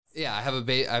Yeah, I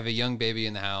have a young baby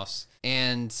in the house,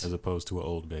 and As opposed to an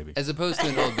old baby. as opposed to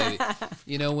an old baby,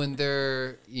 when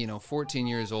they're 14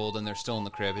 years old and they're still in the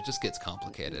crib, it just gets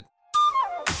complicated.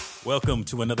 Welcome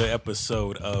to another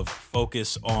episode of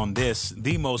Focus on This,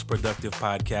 the most productive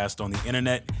podcast on the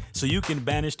internet, so you can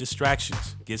banish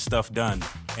distractions, get stuff done,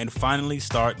 and finally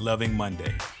start loving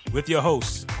Monday. With your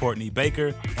hosts, Courtney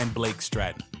Baker and Blake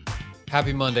Stratton.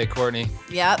 Happy Monday, Courtney.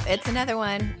 Yep, it's another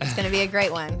one. It's going to be a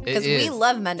great one because we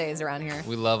love Mondays around here.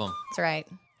 We love them. That's right.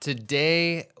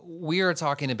 Today, we are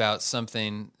talking about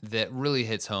something that really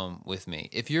hits home with me.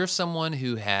 If you're someone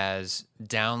who has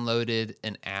downloaded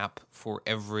an app for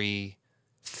every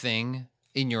thing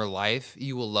in your life,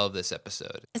 you will love this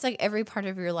episode. It's like every part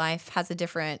of your life has a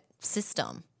different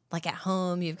system. Like at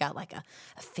home, you've got like a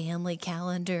family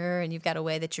calendar, and you've got a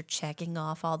way that you're checking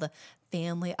off all the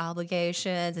family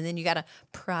obligations, and then you got a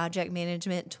project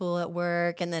management tool at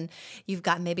work, and then you've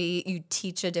got maybe you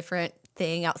teach a different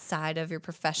thing outside of your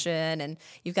profession, and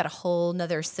you've got a whole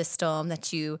nother system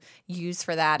that you use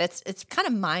for that. It's kind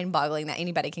of mind-boggling that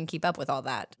anybody can keep up with all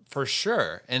that. For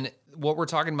sure. And what we're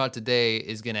talking about today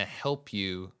is going to help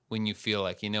you when you feel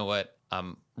like, you know what,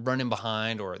 I'm running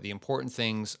behind or the important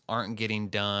things aren't getting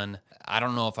done. I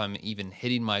don't know if I'm even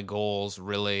hitting my goals,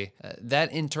 really.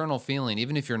 That internal feeling,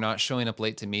 even if you're not showing up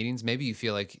late to meetings, maybe you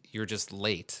feel like you're just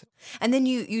late. And then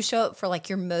you show up for like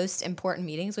your most important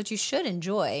meetings, which you should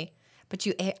enjoy, but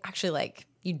you actually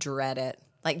you dread it.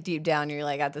 Like deep down, you're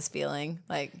like got this feeling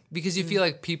because you feel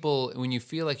like when you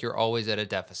feel like you're always at a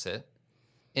deficit,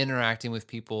 interacting with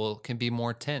people can be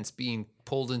more tense. Being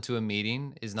pulled into a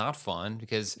meeting is not fun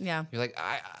because you're like,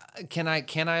 can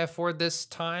I afford this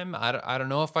time? I don't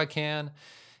know if I can.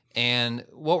 And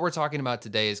what we're talking about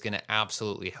today is going to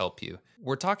absolutely help you.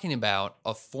 We're talking about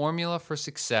a formula for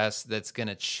success that's going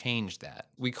to change that.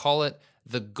 We call it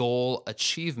the goal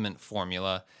achievement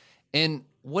formula. And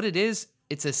what it is,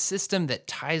 it's a system that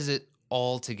ties it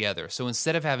all together. So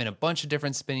instead of having a bunch of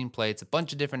different spinning plates, a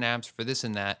bunch of different apps for this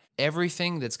and that,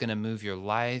 everything that's going to move your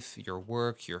life, your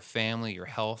work, your family, your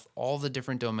health, all the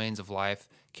different domains of life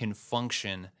can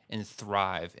function and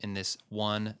thrive in this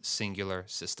one singular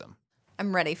system.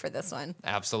 I'm ready for this one.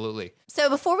 Absolutely. So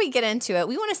before we get into it,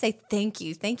 we want to say thank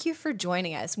you. Thank you for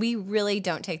joining us. We really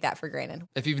don't take that for granted.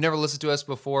 If you've never listened to us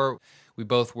before, we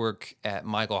both work at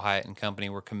Michael Hyatt & Company.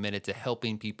 We're committed to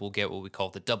helping people get what we call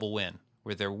the double win,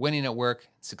 where they're winning at work,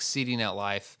 succeeding at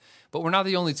life. But we're not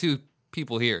the only two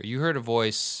people here. You heard a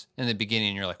voice in the beginning,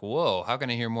 and you're like, whoa, how can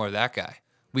I hear more of that guy?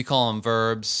 We call him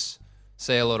Verbs.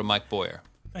 Say hello to Mike Boyer.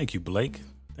 Thank you, Blake.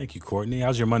 Thank you, Courtney.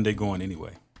 How's your Monday going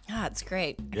anyway? It's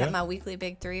great. I Yeah. got my weekly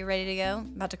big three ready to go.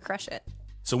 I'm about to crush it.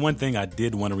 So one thing I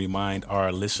did want to remind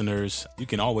our listeners, you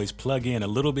can always plug in a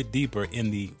little bit deeper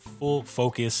in the Full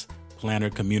Focus Planner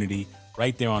community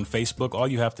right there on Facebook. All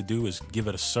you have to do is give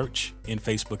it a search in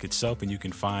Facebook itself, and you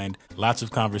can find lots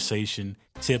of conversation,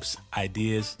 tips,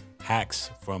 ideas, hacks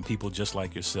from people just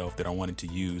like yourself that are wanting to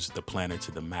use the planner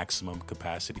to the maximum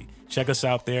capacity. Check us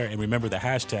out there, and remember the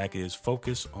hashtag is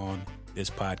Focus on This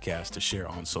Podcast to share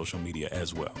on social media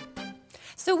as well.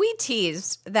 So we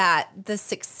teased that the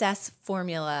success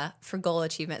formula for goal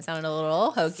achievement sounded a little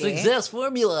hokey. Success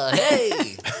formula,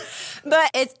 hey!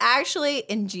 But it's actually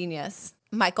ingenious.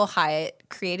 Michael Hyatt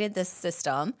created this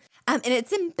system, and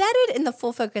it's embedded in the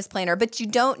Full Focus Planner, but you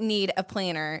don't need a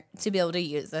planner to be able to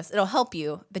use this. It'll help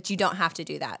you, but you don't have to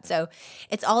do that. So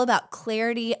it's all about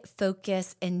clarity,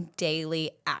 focus, and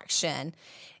daily action.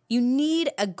 You need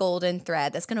a golden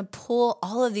thread that's going to pull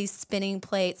all of these spinning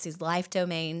plates, these life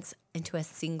domains, into a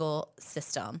single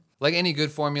system. Like any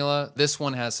good formula, this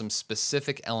one has some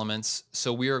specific elements,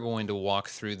 so we are going to walk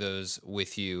through those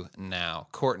with you now.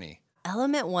 Courtney.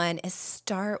 Element one is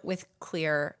start with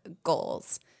clear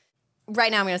goals.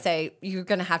 Right now, I'm going to say you're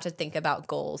going to have to think about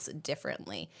goals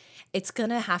differently. It's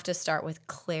going to have to start with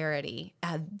clarity.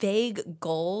 Vague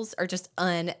goals are just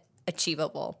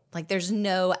unachievable. Like there's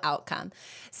no outcome.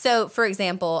 So, for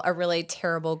example, a really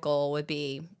terrible goal would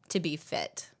be to be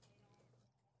fit.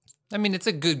 I mean, it's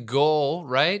a good goal,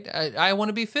 right? I want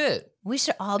to be fit. We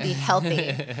should all be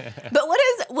healthy. But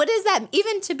what is that?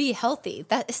 Even to be healthy,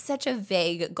 that is such a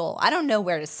vague goal. I don't know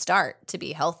where to start to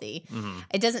be healthy. Mm-hmm.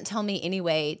 It doesn't tell me any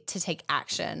way to take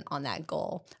action on that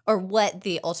goal or what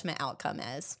the ultimate outcome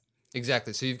is.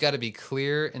 Exactly. So you've got to be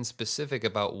clear and specific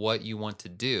about what you want to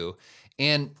do.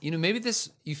 And, maybe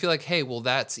you feel like, hey, well,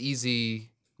 that's easy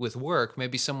with work.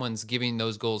 Maybe someone's giving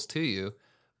those goals to you,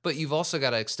 but you've also got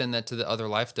to extend that to the other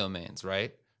life domains,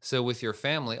 right? So with your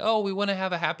family, we want to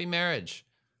have a happy marriage.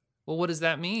 Well, what does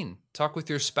that mean? Talk with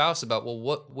your spouse about,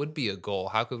 what would be a goal?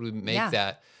 How could we make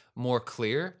that more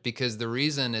clear? Because the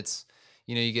reason it's,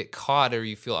 you get caught or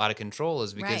you feel out of control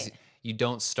is because you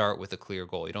don't start with a clear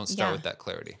goal. You don't start with that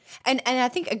clarity. And I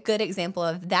think a good example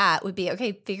of that would be,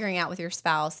 okay, figuring out with your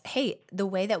spouse, hey, the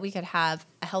way that we could have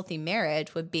a healthy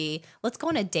marriage would be, let's go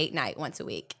on a date night once a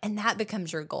week. And that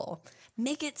becomes your goal.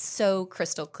 Make it so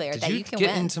crystal clear that you can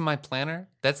get into my planner?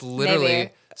 That's literally,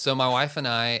 Maybe. So my wife and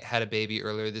I had a baby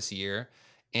earlier this year.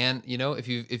 And if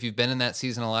you've been in that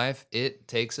season of life, it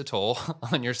takes a toll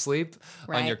on your sleep,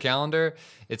 on your calendar.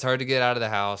 It's hard to get out of the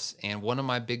house. And one of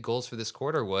my big goals for this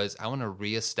quarter was I want to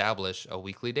reestablish a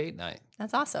weekly date night.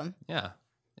 That's awesome. Yeah,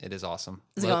 it is awesome.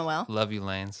 Is it going well? Love you,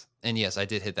 Lanes. And yes, I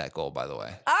did hit that goal, by the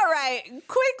way. All right,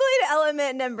 quickly to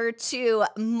element number 2,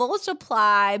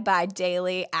 multiply by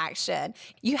daily action.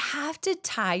 You have to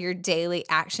tie your daily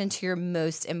action to your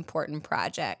most important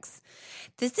projects.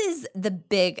 This is the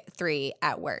big 3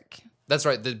 at work. That's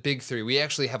right, the big 3. We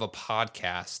actually have a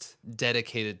podcast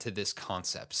dedicated to this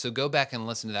concept. So go back and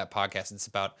listen to that podcast. It's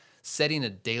about setting a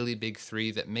daily big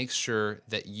 3 that makes sure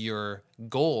that your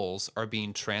goals are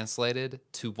being translated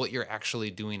to what you're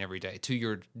actually doing every day, to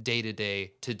your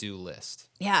day-to-day to-do list.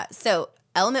 Yeah, so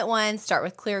element 1, start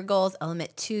with clear goals.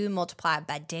 Element 2, multiply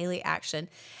by daily action.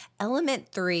 Element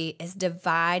 3 is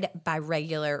divide by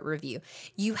regular review.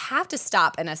 You have to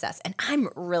stop and assess. And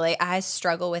I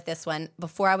struggle with this one.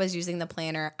 Before I was using the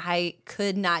planner, I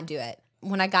could not do it.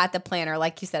 When I got the planner,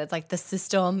 like you said, it's like the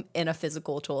system in a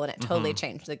physical tool, and it totally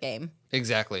changed the game.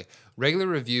 Exactly. Regular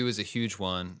review is a huge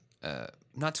one.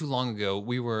 Not too long ago,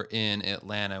 we were in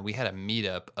Atlanta. We had a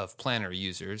meetup of planner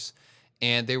users,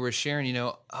 and they were sharing,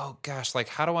 oh gosh, like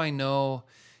how do I know,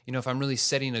 if I'm really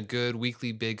setting a good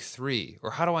weekly big 3?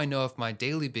 Or how do I know if my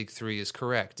daily big 3 is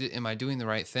correct? Am I doing the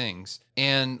right things?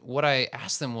 And what I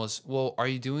asked them was, well, are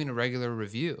you doing a regular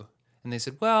review? And they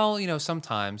said, well,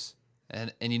 sometimes.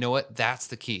 And you know what? That's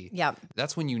the key. Yep.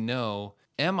 That's when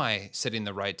am I setting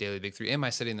the right daily big 3? Am I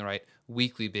setting the right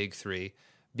weekly big 3?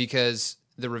 Because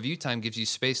the review time gives you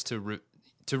space to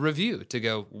review, to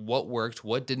go, what worked,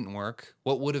 what didn't work,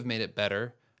 what would have made it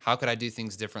better, how could I do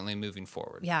things differently moving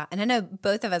forward? Yeah, and I know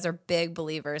both of us are big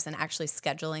believers in actually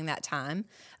scheduling that time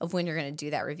of when you're going to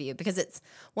do that review, because it's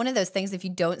one of those things, if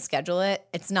you don't schedule it,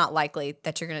 it's not likely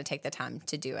that you're going to take the time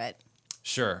to do it.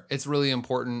 Sure. It's really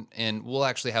important, and we'll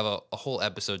actually have a whole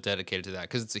episode dedicated to that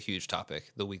because it's a huge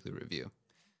topic, the weekly review.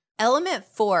 Element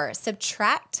 4,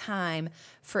 subtract time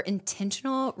for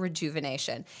intentional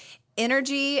rejuvenation.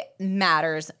 Energy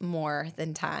matters more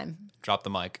than time. Drop the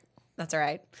mic. That's all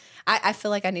right. I feel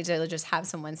like I need to just have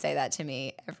someone say that to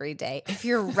me every day. If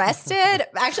you're rested,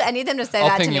 actually, I need them to say that to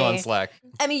me. I'll ping you on Slack.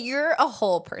 I mean, you're a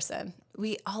whole person.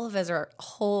 All of us are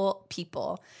whole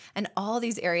people, and all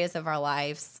these areas of our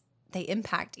lives, they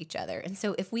impact each other. And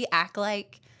so if we act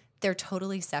like they're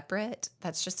totally separate,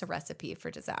 that's just a recipe for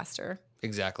disaster.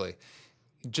 Exactly.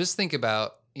 Just think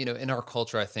about, in our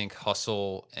culture, I think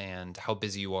hustle and how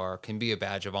busy you are can be a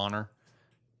badge of honor,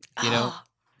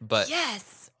 but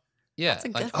yes. Yeah,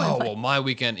 like, well, my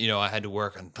weekend, I had to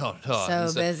work and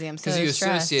so busy. I'm so because you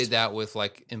stressed. associate that with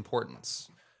like importance,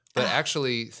 but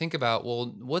actually think about,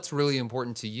 well, what's really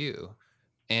important to you,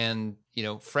 and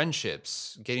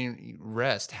friendships, getting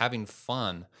rest, having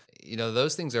fun,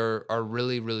 those things are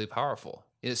really, really powerful.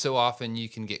 So often you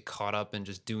can get caught up in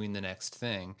just doing the next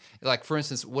thing. Like, for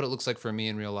instance, what it looks like for me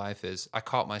in real life is I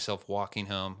caught myself walking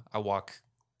home. I walk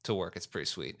to work. It's pretty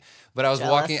sweet. But I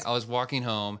was walking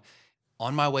home.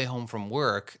 On my way home from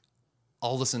work,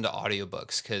 I'll listen to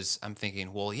audiobooks because I'm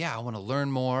thinking, well, yeah, I want to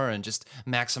learn more and just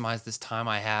maximize this time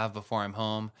I have before I'm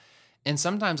home. And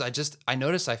sometimes I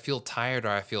notice I feel tired or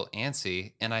I feel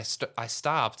antsy. And I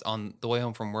stopped on the way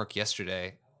home from work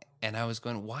yesterday, and I was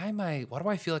going, why do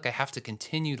I feel like I have to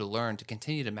continue to learn, to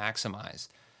continue to maximize?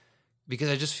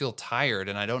 Because I just feel tired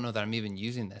and I don't know that I'm even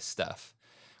using this stuff.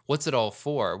 What's it all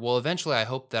for? Well, eventually I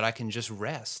hope that I can just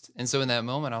rest. And so in that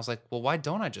moment, I was like, well, why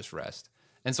don't I just rest?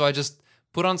 And so I just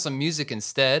put on some music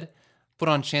instead, put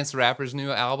on Chance the Rapper's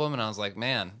new album, and I was like,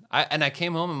 man. I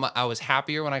came home, and I was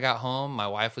happier when I got home. My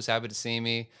wife was happy to see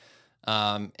me.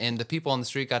 And the people on the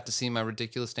street got to see my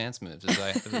ridiculous dance moves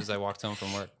as I walked home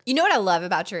from work. You know what I love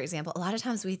about your example? A lot of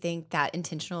times we think that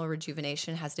intentional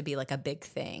rejuvenation has to be like a big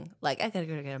thing. Like, I got to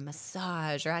go get a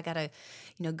massage, or I got to,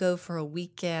 go for a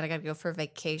weekend. I got to go for a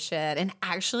vacation. And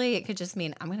actually, it could just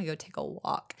mean I'm going to go take a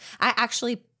walk. I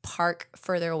actually park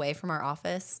further away from our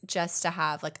office just to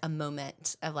have like a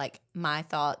moment of like my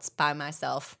thoughts by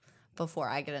myself before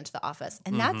I get into the office.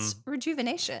 And that's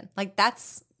rejuvenation. Like,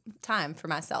 that's time for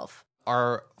myself.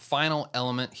 Our final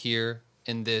element here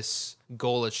in this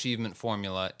goal achievement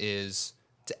formula is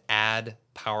to add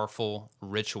powerful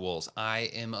rituals.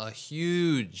 I am a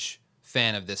huge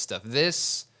fan of this stuff.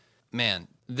 This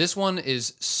This one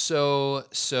is so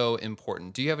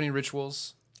important. Do you have any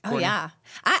rituals, Courtney? Oh, yeah.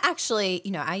 I actually,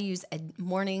 I use a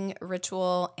morning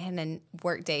ritual and a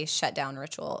workday shutdown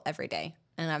ritual every day.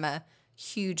 And I'm a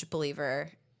huge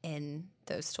believer in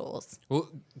those tools. Well,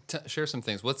 share some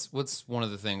things. What's one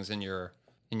of the things in your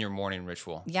morning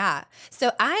ritual? Yeah.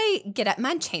 So I get up.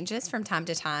 Mine changes from time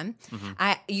to time. Mm-hmm.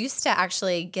 I used to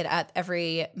actually get up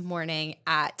every morning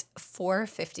at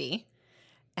 4:50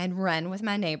 and run with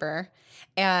my neighbor.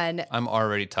 And I'm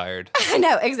already tired. I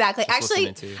know, exactly.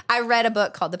 Actually, I read a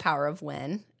book called The Power of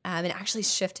When, and actually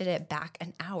shifted it back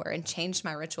an hour and changed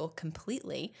my ritual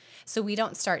completely. So we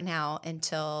don't start now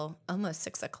until almost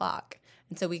 6 o'clock.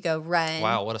 And so we go run.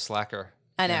 Wow, what a slacker.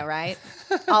 I know, right?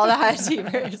 All the high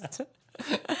achievers.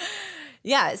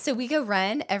 Yeah, so we go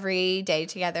run every day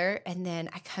together, and then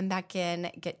I come back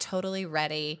in, get totally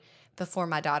ready before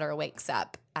my daughter wakes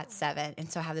up at 7.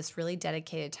 And so I have this really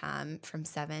dedicated time from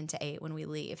 7 to 8 when we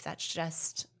leave. That's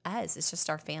just us. It's just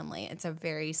our family. It's a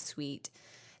very sweet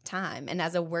time. And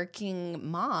as a working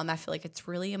mom, I feel like it's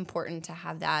really important to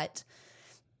have that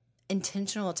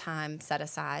intentional time set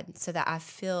aside so that I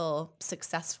feel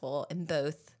successful in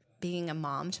both being a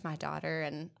mom to my daughter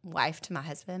and wife to my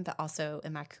husband, but also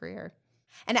in my career.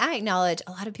 And I acknowledge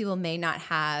a lot of people may not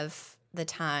have the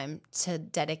time to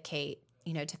dedicate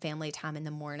to family time in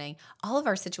the morning. All of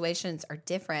our situations are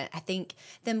different. I think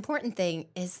the important thing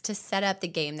is to set up the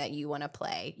game that you want to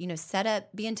play.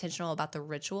 Be intentional about the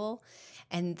ritual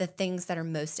and the things that are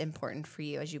most important for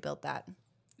you as you build that.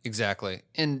 Exactly.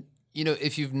 And,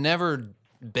 if you've never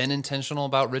been intentional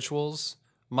about rituals,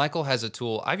 Michael has a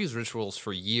tool. I've used rituals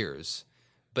for years,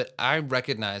 but I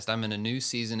recognized I'm in a new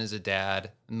season as a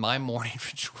dad. My morning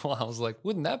ritual, I was like,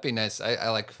 wouldn't that be nice? I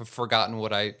have forgotten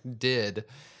what I did.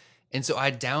 And so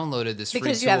I downloaded this free tool.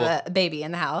 Because you have a baby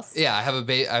in the house. Yeah, I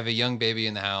have a young baby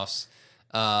in the house.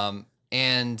 And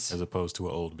as opposed to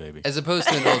an old baby. As opposed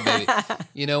to an old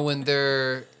baby. When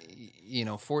they're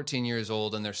 14 years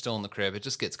old and they're still in the crib, it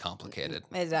just gets complicated.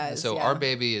 It does. So our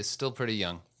baby is still pretty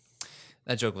young.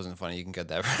 That joke wasn't funny. You can cut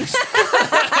that.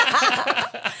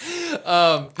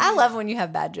 I love when you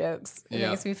have bad jokes. It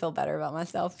makes me feel better about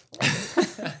myself.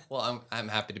 Well, I'm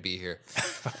happy to be here.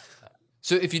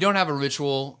 So if you don't have a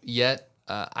ritual yet,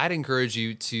 I'd encourage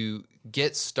you to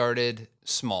get started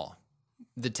small.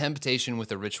 The temptation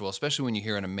with a ritual, especially when you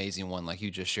hear an amazing one like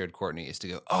you just shared, Courtney, is to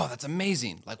go, oh, that's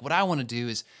amazing. Like what I want to do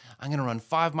is I'm going to run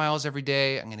 5 miles every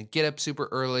day. I'm going to get up super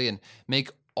early and make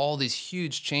all these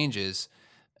huge changes.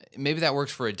 Maybe that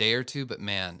works for a day or two, but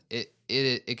man,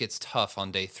 it gets tough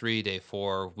on day 3, day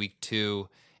 4, week 2,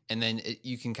 and then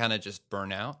you can kind of just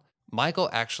burn out. Michael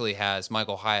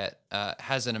Hyatt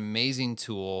has an amazing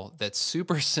tool that's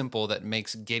super simple that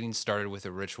makes getting started with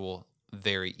a ritual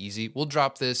very easy. We'll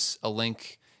drop a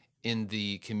link in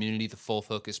the community, the Full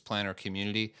Focus Planner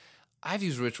community. I've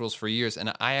used rituals for years,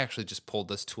 and I actually just pulled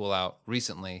this tool out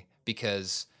recently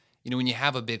because, when you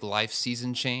have a big life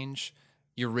season change,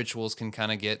 your rituals can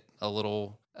kind of get a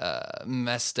little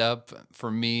messed up.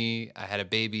 For me, I had a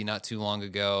baby not too long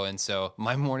ago, and so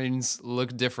my mornings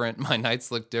look different, my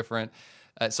nights look different.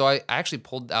 So I actually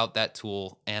pulled out that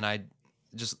tool, and I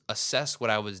just assessed what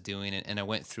I was doing, and I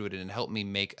went through it, and it helped me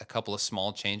make a couple of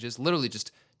small changes, literally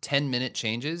just 10-minute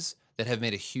changes that have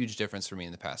made a huge difference for me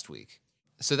in the past week.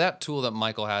 So that tool that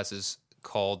Michael has is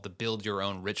called the Build Your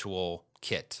Own Ritual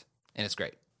Kit, and it's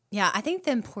great. Yeah, I think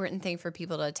the important thing for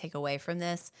people to take away from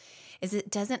this is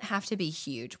it doesn't have to be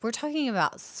huge. We're talking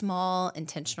about small,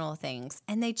 intentional things,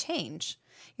 and they change.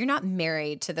 You're not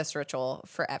married to this ritual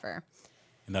forever.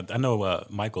 And I know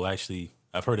Michael actually,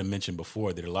 I've heard him mention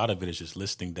before that a lot of it is just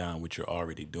listing down what you're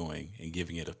already doing and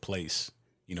giving it a place,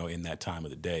 in that time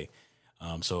of the day.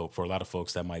 So for a lot of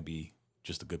folks, that might be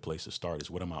just a good place to start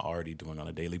is what am I already doing on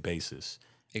a daily basis?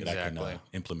 Exactly. That I can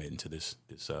implement into this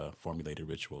formulated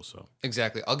ritual. So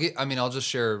exactly. I'll just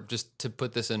share, just to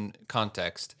put this in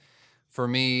context. For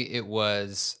me, it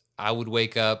was I would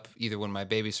wake up either when my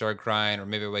baby started crying or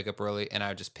maybe I wake up early and I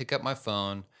would just pick up my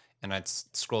phone and I'd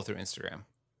scroll through Instagram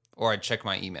or I'd check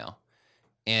my email.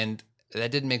 And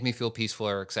that didn't make me feel peaceful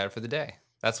or excited for the day.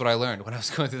 That's what I learned when I was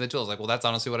going through the tool. I was like, well, that's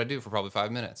honestly what I do for probably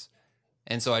 5 minutes.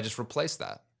 And so I just replaced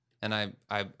that. And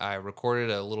I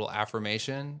recorded a little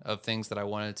affirmation of things that I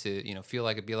wanted to, feel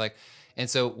like it'd be like. And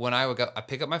so when I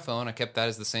pick up my phone, I kept that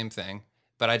as the same thing,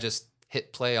 but I just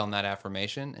hit play on that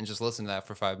affirmation and just listen to that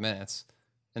for 5 minutes.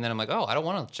 And then I'm like, oh, I don't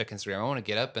want to check Instagram. I want to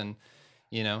get up and,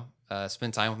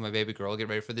 spend time with my baby girl, get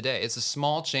ready for the day. It's a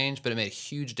small change, but it made a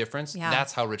huge difference. Yeah.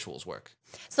 That's how rituals work.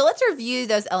 So let's review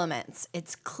those elements.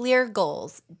 It's clear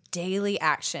goals, daily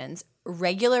actions,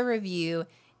 regular review,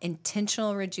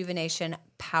 intentional rejuvenation,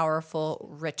 powerful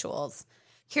rituals.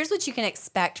 Here's what you can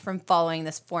expect from following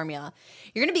this formula.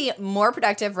 You're going to be more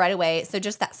productive right away. So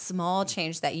just that small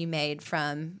change that you made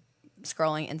from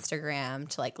scrolling Instagram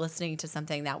to like listening to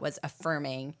something that was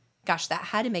affirming, gosh, that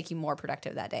had to make you more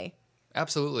productive that day.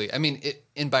 Absolutely. I mean,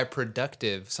 and by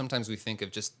productive, sometimes we think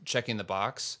of just checking the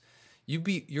box.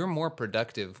 You're more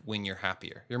productive when you're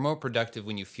happier. You're more productive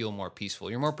when you feel more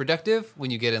peaceful. You're more productive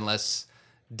when you get in less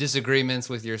disagreements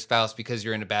with your spouse because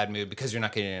you're in a bad mood because you're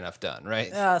not getting enough done,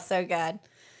 right? Oh, so good.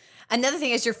 Another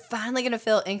thing is you're finally going to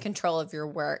feel in control of your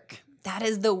work. That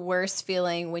is the worst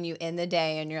feeling when you end the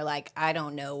day and you're like, I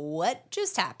don't know what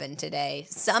just happened today.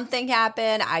 Something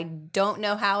happened. I don't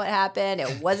know how it happened.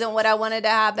 It wasn't what I wanted to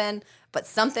happen, but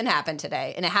something happened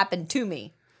today, and it happened to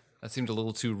me. That seemed a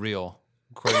little too real.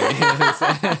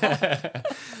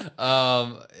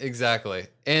 Exactly.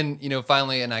 And,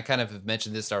 finally, and I kind of have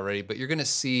mentioned this already, but you're going to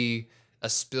see a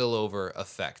spillover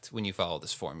effect when you follow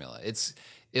this formula.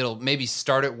 It'll maybe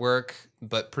start at work,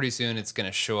 but pretty soon it's going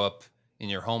to show up in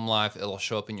your home life. It'll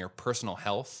show up in your personal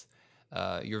health,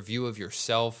 your view of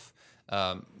yourself.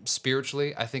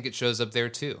 Spiritually, I think it shows up there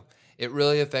too. It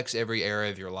really affects every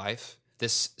area of your life.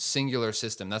 This singular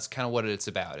system, that's kind of what it's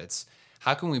about. It's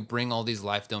how can we bring all these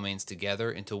life domains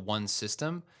together into one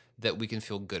system that we can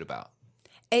feel good about?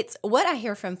 It's what I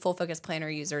hear from Full Focus Planner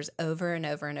users over and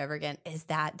over and over again is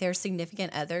that their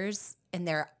significant others and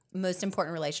their most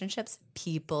important relationships,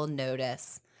 people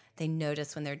notice. They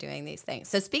notice when they're doing these things.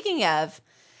 So speaking of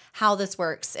how this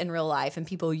works in real life and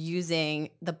people using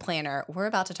the planner, we're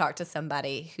about to talk to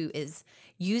somebody who is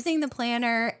using the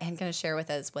planner and going to share with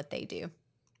us what they do.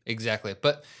 Exactly.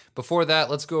 But before that,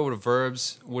 let's go over to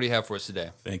verbs. What do you have for us today?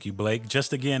 Thank you, Blake.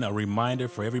 Just again, a reminder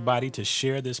for everybody to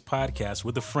share this podcast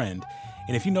with a friend.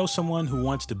 And if you know someone who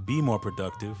wants to be more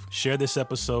productive, share this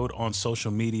episode on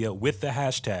social media with the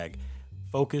hashtag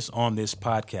Focus on This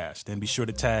Podcast. And be sure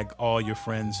to tag all your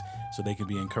friends so they can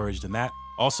be encouraged in that.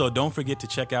 Also, don't forget to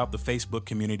check out the Facebook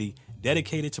community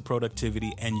dedicated to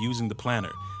productivity and using the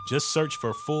planner. Just search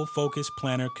for Full Focus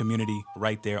Planner Community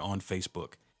right there on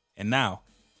Facebook. And now,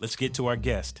 let's get to our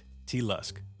guest, T.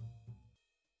 Lusk.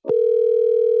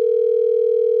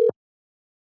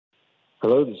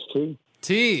 Hello, this is T.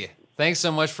 T, thanks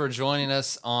so much for joining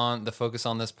us on the Focus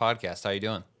on This podcast. How you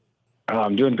doing?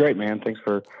 I'm doing great, man. Thanks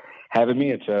for having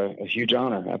me. It's a huge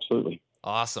honor. Absolutely.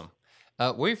 Awesome.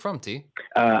 Where are you from, T?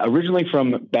 Originally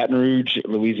from Baton Rouge,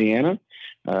 Louisiana,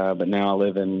 but now I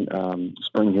live in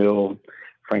Spring Hill,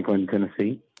 Franklin,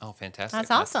 Tennessee. Oh, fantastic.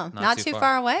 That's awesome. Not too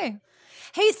far away.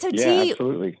 Hey, so T,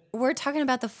 absolutely. We're talking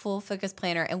about the Full Focus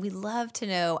Planner, and we'd love to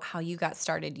know how you got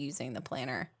started using the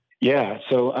planner. Yeah,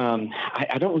 so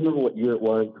I don't remember what year it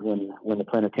was when the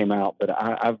planner came out, but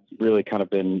I've really kind of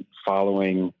been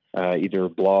following either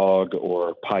blog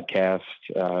or podcast,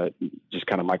 just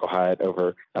kind of Michael Hyatt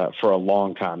over for a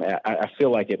long time. I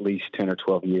feel like at least 10 or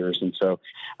 12 years. And so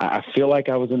I feel like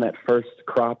I was in that first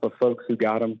crop of folks who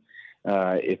got them.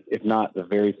 If not the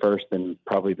very first, then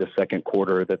probably the second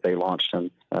quarter that they launched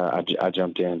them, I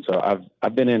jumped in. So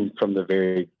I've been in from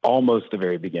almost the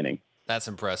very beginning. That's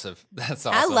impressive. That's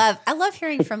awesome. I love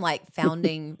hearing from like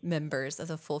founding members of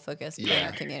the Full Focus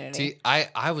Planner community. See,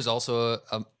 I was also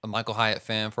a Michael Hyatt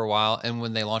fan for a while, and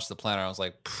when they launched the planner, I was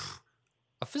like,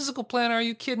 a physical planner? Are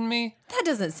you kidding me? That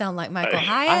doesn't sound like Michael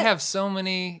Hyatt. I have so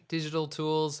many digital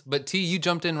tools, but T, you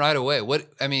jumped in right away. What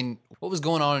was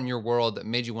going on in your world that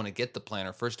made you want to get the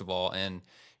planner, first of all, and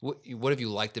what have you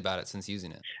liked about it since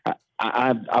using it?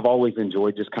 I've always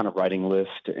enjoyed just kind of writing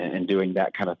lists and doing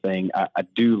that kind of thing. I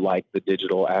do like the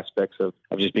digital aspects of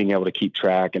just being able to keep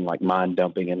track and like mind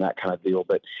dumping and that kind of deal.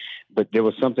 But there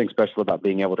was something special about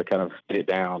being able to kind of sit it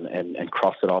down and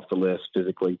cross it off the list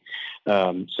physically.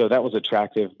 So that was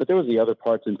attractive. But there was the other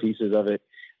parts and pieces of it,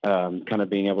 kind of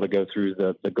being able to go through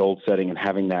the goal setting and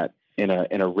having that in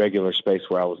a regular space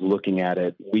where I was looking at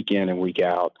it week in and week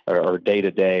out or day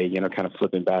to day, kind of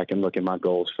flipping back and looking at my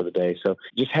goals for the day. So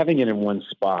just having it in one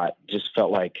spot just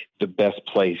felt like the best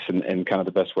place and kind of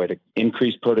the best way to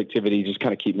increase productivity, just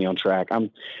kind of keep me on track.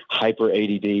 I'm hyper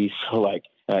ADD. So like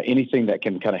anything that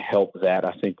can kind of help that,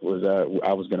 I think was,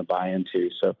 I was going to buy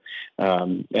into. So,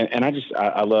 and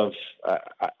I love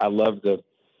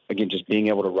again, just being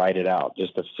able to write it out,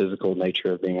 just the physical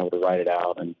nature of being able to write it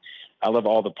out. And I love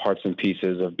all the parts and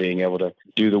pieces of being able to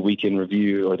do the weekend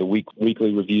review or the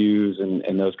weekly reviews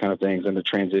and those kind of things, and the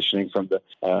transitioning from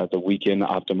the weekend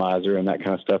optimizer and that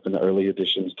kind of stuff in the early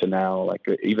editions to now. Like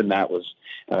even that was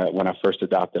when I first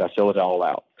adopted, I fill it all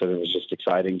out. because it was just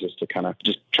exciting just to kind of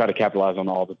just try to capitalize on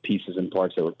all the pieces and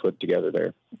parts that were put together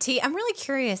there. T, I'm really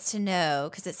curious to know,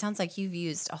 because it sounds like you've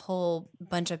used a whole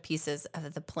bunch of pieces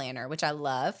of the planner, which I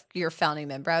love. You're a founding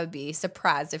member. I would be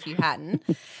surprised if you hadn't.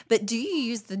 But do you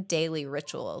use the daily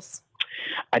rituals?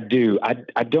 I do. I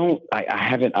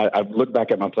haven't, I've looked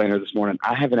back at my planner this morning.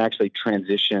 I haven't actually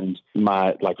transitioned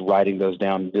my, like, writing those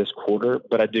down this quarter,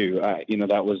 but I do.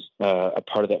 That was a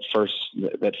part of that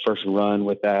first run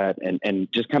with that, and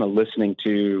just kind of listening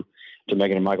to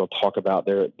Megan and Michael talk about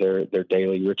their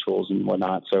daily rituals and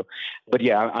whatnot. So, but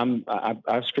yeah,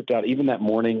 I've scripted out even that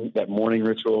morning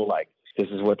ritual, like, this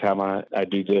is what time I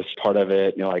do this part of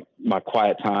it, like my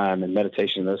quiet time and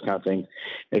meditation, those kind of things.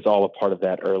 It's all a part of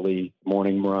that early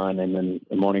morning run, and then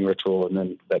the morning ritual, and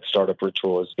then that startup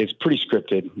ritual is pretty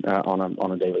scripted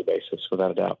on a daily basis,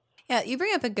 without a doubt. Yeah, you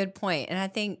bring up a good point. And I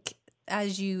think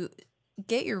as you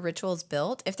get your rituals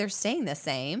built, if they're staying the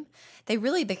same, they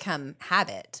really become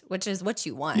habit, which is what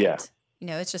you want. Yeah.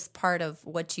 It's just part of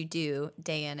what you do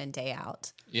day in and day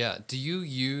out. Yeah. Do you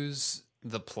use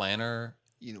the planner?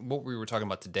 What we were talking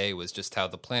about today was just how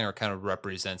the planner kind of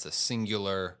represents a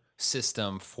singular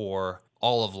system for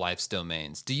all of life's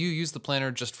domains. Do you use the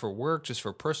planner just for work, just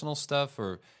for personal stuff,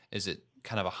 or is it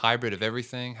kind of a hybrid of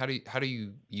everything? How do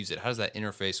you use it? How does that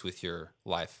interface with your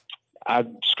life? I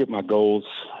script my goals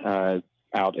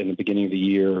out in the beginning of the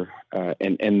year,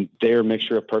 and they're a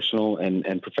mixture of personal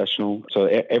and professional. So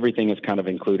everything is kind of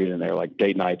included in there, like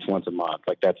date nights once a month.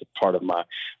 Like, that's a part of my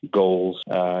goals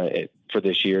for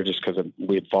this year, just because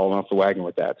we had fallen off the wagon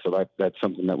with that. So that's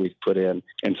something that we've put in.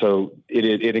 And so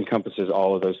it encompasses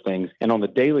all of those things. And on the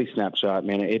daily snapshot,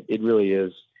 man, it really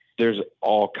is. There's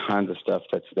all kinds of stuff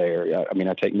that's there. I mean,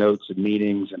 I take notes of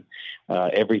meetings and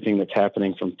everything that's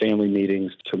happening, from family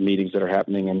meetings to meetings that are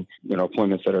happening, and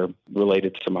appointments that are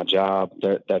related to my job.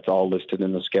 That's all listed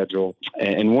in the schedule.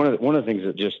 And one of the things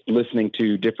that, just listening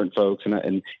to different folks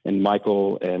and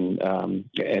Michael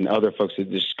and other folks that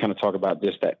just kind of talk about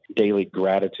just that daily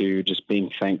gratitude, just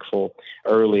being thankful.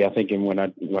 Early, I think, when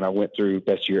I went through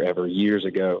Best Year Ever years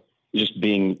ago, just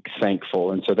being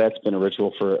thankful. And so that's been a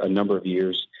ritual for a number of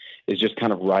years, is just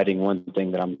kind of writing one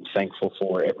thing that I'm thankful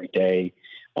for every day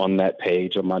on that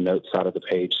page, on my notes side of the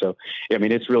page. So, I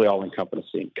mean, it's really all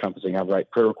encompassing. I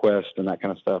write prayer requests and that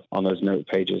kind of stuff on those note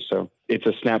pages. So it's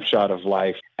a snapshot of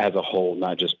life as a whole,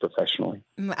 not just professionally.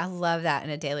 I love that in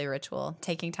a daily ritual,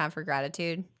 taking time for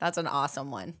gratitude. That's an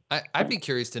awesome one. I'd be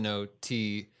curious to know,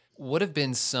 T, what have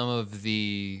been some of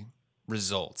the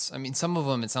results? I mean, some of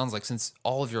them, it sounds like, since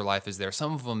all of your life is there,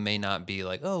 some of them may not be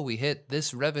like, oh, we hit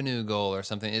this revenue goal or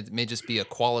something. It may just be a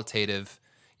qualitative,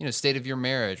 state of your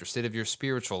marriage or state of your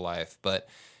spiritual life. But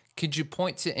could you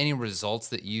point to any results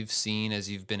that you've seen as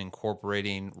you've been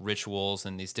incorporating rituals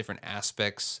and these different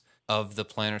aspects of the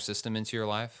planner system into your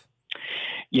life?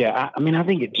 Yeah, I mean, I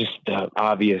think it's just the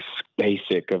obvious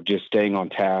basic of just staying on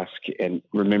task and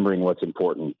remembering what's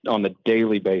important on the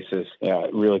daily basis,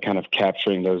 really kind of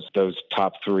capturing those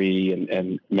top three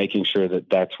and making sure that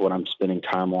that's what I'm spending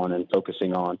time on and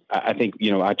focusing on. I think,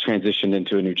 I transitioned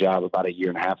into a new job about a year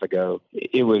and a half ago.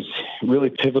 It was really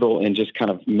pivotal in just kind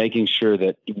of making sure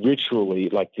that ritually,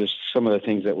 like, there's some of the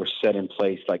things that were set in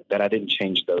place, like that I didn't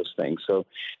change those things. So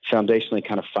foundationally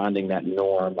kind of finding that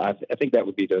norm, I think that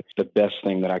would be the best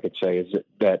thing that I could say, is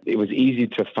that it was easy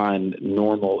to find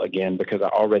normal again, because I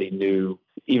already knew,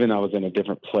 even though I was in a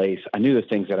different place, I knew the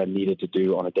things that I needed to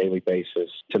do on a daily basis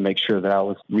to make sure that I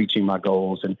was reaching my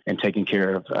goals and taking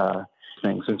care of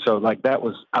things. And so, like, that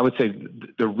was, I would say,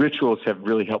 the rituals have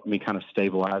really helped me kind of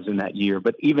stabilize in that year.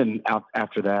 But even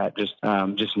after that,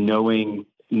 just knowing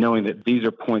that these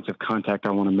are points of contact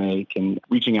I want to make, and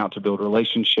reaching out to build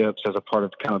relationships as a part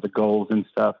of kind of the goals and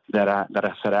stuff that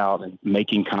I set out, and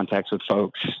making contacts with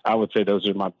folks. I would say those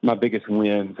are my biggest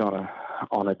wins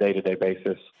on a day-to-day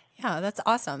basis. Yeah, that's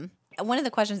awesome. One of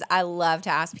the questions I love to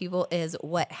ask people is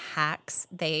what hacks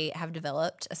they have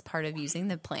developed as part of using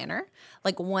the planner,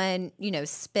 like one,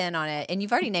 spin on it. And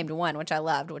you've already named one, which I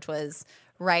loved, which was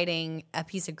writing a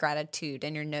piece of gratitude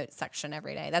in your notes section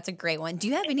every day. That's a great one. Do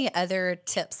you have any other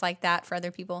tips like that for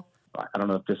other people? I don't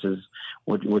know if this is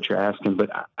what you're asking, but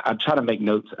I try to make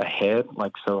notes ahead.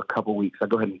 Like, so a couple weeks, I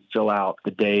go ahead and fill out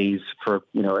the days for,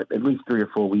 at least 3 or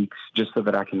 4 weeks, just so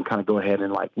that I can kind of go ahead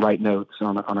and, like, write notes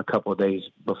on a couple of days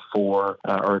before,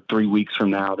 or 3 weeks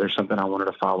from now, there's something I wanted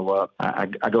to follow up. I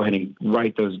go ahead and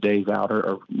write those days out,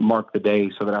 or mark the day,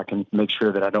 so that I can make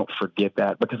sure that I don't forget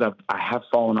that, because I have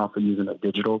fallen off of using a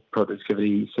digital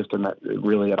productivity system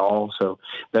really at all. So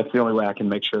that's the only way I can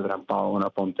make sure that I'm following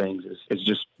up on things is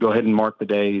just go ahead ahead and mark the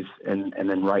days and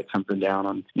then write something down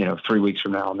on, 3 weeks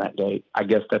from now on that date. I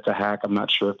guess that's a hack. I'm not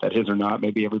sure if that is or not.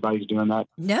 Maybe everybody's doing that.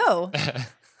 No.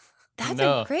 That's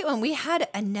a great one. We had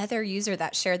another user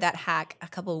that shared that hack a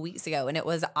couple of weeks ago, and it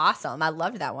was awesome. I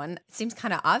loved that one. It seems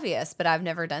kind of obvious, but I've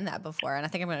never done that before, and I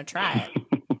think I'm going to try it.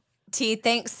 T,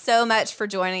 thanks so much for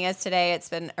joining us today. It's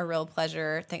been a real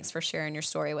pleasure. Thanks for sharing your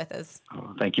story with us.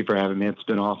 Oh, thank you for having me. It's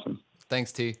been awesome.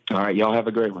 Thanks, T. All right. Y'all have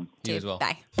a great one. You as well.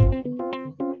 Bye.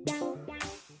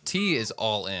 T is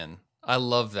all in. I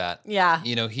love that. Yeah.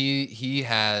 He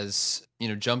has,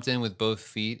 jumped in with both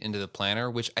feet into the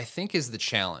planner, which I think is the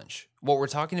challenge. What we're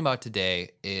talking about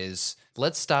today is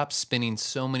let's stop spinning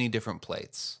so many different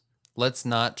plates. Let's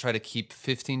not try to keep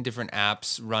 15 different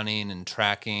apps running and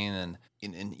tracking and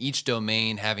in each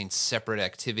domain having separate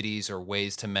activities or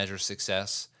ways to measure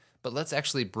success. But let's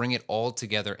actually bring it all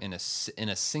together in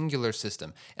a singular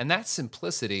system. And that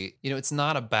simplicity, it's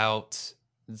not about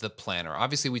the planner.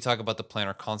 Obviously, we talk about the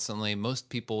planner constantly. Most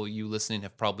people you listening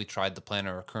have probably tried the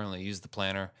planner or currently use the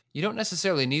planner. You don't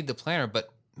necessarily need the planner,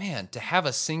 but man, to have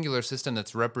a singular system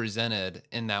that's represented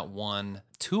in that one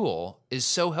tool is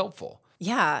so helpful.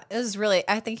 Yeah, it was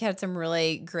I think he had some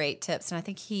really great tips, and I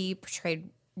think he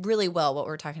portrayed really well what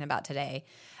we're talking about today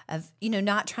of,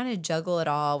 not trying to juggle it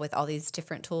all with all these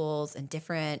different tools and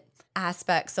different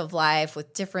aspects of life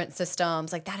with different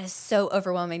systems. Like, that is so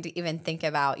overwhelming to even think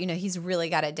about. He's really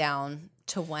got it down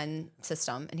to one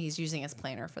system, and he's using his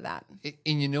planner for that.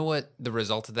 And you know what the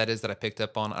result of that is that I picked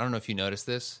up on? I don't know if you noticed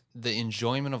this. The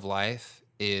enjoyment of life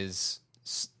is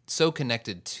so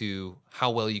connected to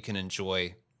how well you can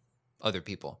enjoy other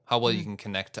people, how well you can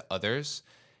connect to others.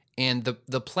 And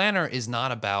the planner is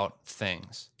not about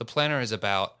things. The planner is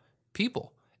about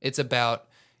people. It's about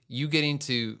you getting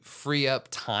to free up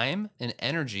time and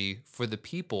energy for the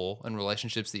people and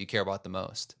relationships that you care about the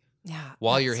most. Yeah.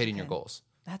 While you're hitting your goals.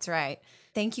 That's right.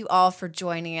 Thank you all for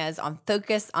joining us on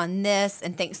Focus on This.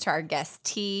 And thanks to our guest,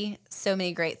 T. So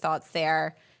many great thoughts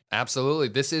there. Absolutely.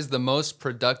 This is the most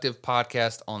productive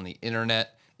podcast on the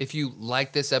internet. If you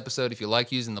like this episode, if you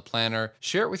like using the planner,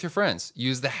 share it with your friends.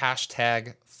 Use the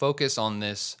hashtag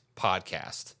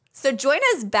 #FocusOnThisPodcast. So join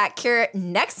us back here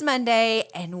next Monday,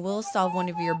 and we'll solve one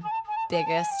of your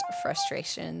biggest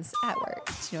frustrations at work.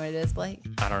 Do you know what it is, Blake?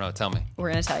 I don't know. Tell me. We're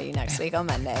going to tell you next week on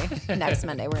Monday. Next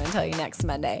Monday. We're going to tell you next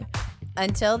Monday.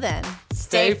 Until then,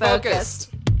 stay focused.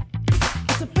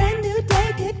 It's a brand new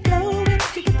day, get going.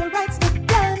 You get the right stuff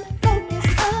done. Focus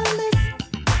on this.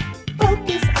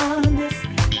 Focus on this.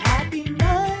 Happy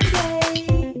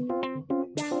Monday.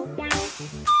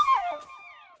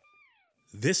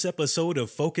 This episode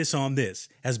of Focus on This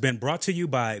has been brought to you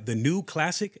by the new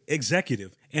Classic,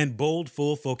 Executive, and Bold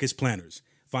Full Focus Planners.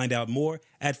 Find out more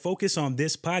at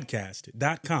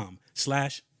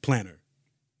focusonthispodcast.com/planner.